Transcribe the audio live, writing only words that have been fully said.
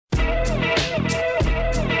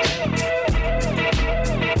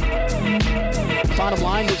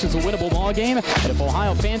mind this is a winnable ball game, and if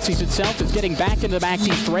Ohio fancies itself as getting back into the MAC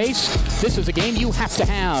East race, this is a game you have to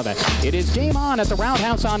have. It is game on at the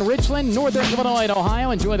Roundhouse on Richland, Northern Illinois and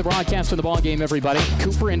Ohio. Enjoy the broadcast of the ball game, everybody.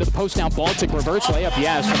 Cooper into the post now. Baltic reverse layup,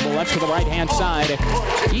 yes, from the left to the right-hand side.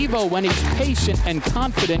 Evo, when he's patient and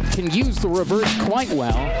confident, can use the reverse quite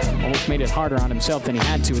well. Almost made it harder on himself than he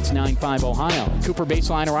had to. It's 9-5 Ohio. Cooper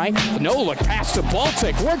baseline right. No look pass to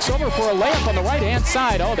Baltic. Works over for a layup on the right-hand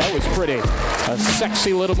side. Oh, that was pretty. A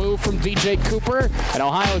sexy little move from DJ Cooper. And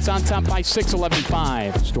Ohio is on top by 6,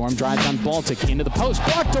 11-5. Storm drives on Baltic into the post.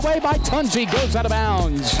 Blocked away by Tunji. Goes out of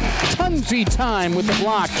bounds. Tunji time with the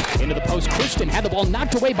block. Into the post. Christian had the ball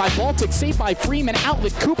knocked away by Baltic. Saved by Freeman.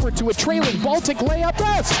 Outlet Cooper to a trailing Baltic layup.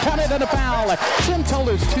 Yes! Counted and a foul. Tim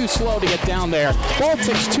Tuller's too slow to get down there.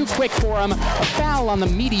 Baltic's too quick for him. A foul on the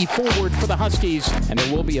meaty forward for the Huskies. And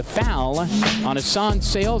there will be a foul on Hassan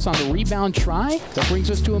Sales on the rebound try. That brings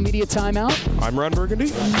us to immediate timeout. I'm Ron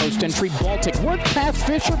Burgundy. Post entry Baltic. Work past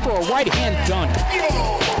Fisher for a right hand dunk.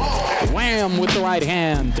 Wham with the right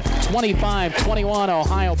hand. 25-21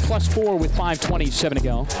 Ohio +4 with 5:27 to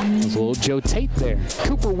go. There's a little Joe Tate there.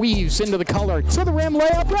 Cooper weaves into the color. To the rim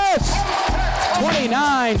layup. Yes!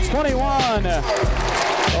 29-21.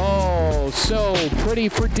 Oh, so pretty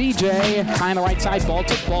for DJ. Kind of right side,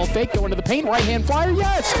 Baltic, ball fake, going to the paint, right-hand flyer,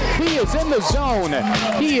 yes! He is in the zone.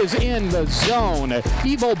 He is in the zone.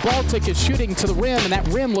 Evo Baltic is shooting to the rim, and that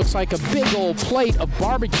rim looks like a big old plate of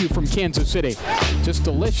barbecue from Kansas City. Just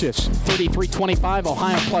delicious. 33-25,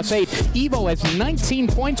 Ohio +8. Evo has 19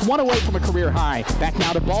 points, one away from a career high. Back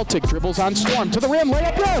now to Baltic, dribbles on Storm, to the rim,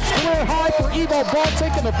 layup, yes! Career high for Evo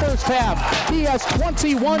Baltic in the first half. He has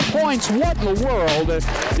 21 points. What in the world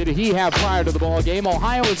did he have prior to the ball game?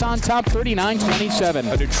 Ohio is on top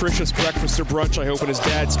 39-27. A nutritious breakfast or brunch, I hope, and his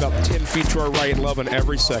dad's about 10 feet to our right, loving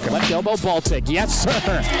every second. Left elbow Baltic, yes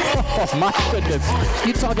sir. Oh my goodness.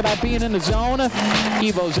 You talk about being in the zone.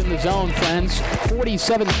 Evo's in the zone, friends.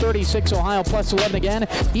 47-36, Ohio +11 again.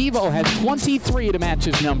 Evo has 23 to match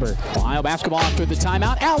his number. Ohio basketball after the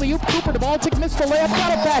timeout. Alley-oop, Cooper to Baltic, missed the layup,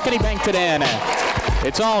 got it back, and he banked it in.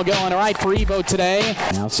 It's all going right for Evo today.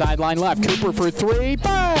 Now sideline left, Cooper for three,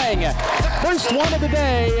 bang! First one of the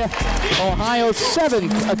day. Ohio's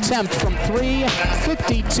 7th attempt from three,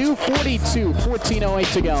 52-42,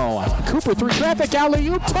 14:08 to go. Cooper through traffic,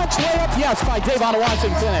 alley-oop, touch layup, yes, by Davon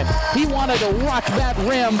Washington. He wanted to rock that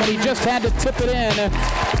rim, but he just had to tip it in.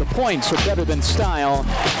 The points are better than style.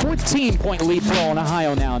 14-point lead for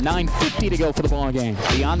Ohio now, 9:50 to go for the ball game.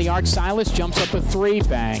 Beyond the arc, Silas jumps up a three,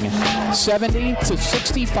 bang.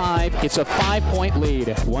 70-65, it's a 5-point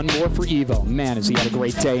lead. One more for Evo. Man, has he had a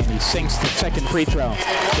great day, and he sinks the second free throw.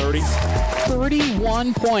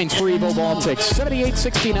 31 points for Evo Baltic.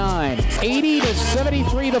 78-69.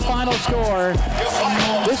 80-73 the final score.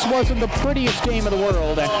 This wasn't the prettiest game of the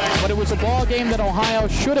world, but it was a ball game that Ohio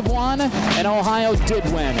should have won, and Ohio did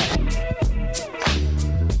win.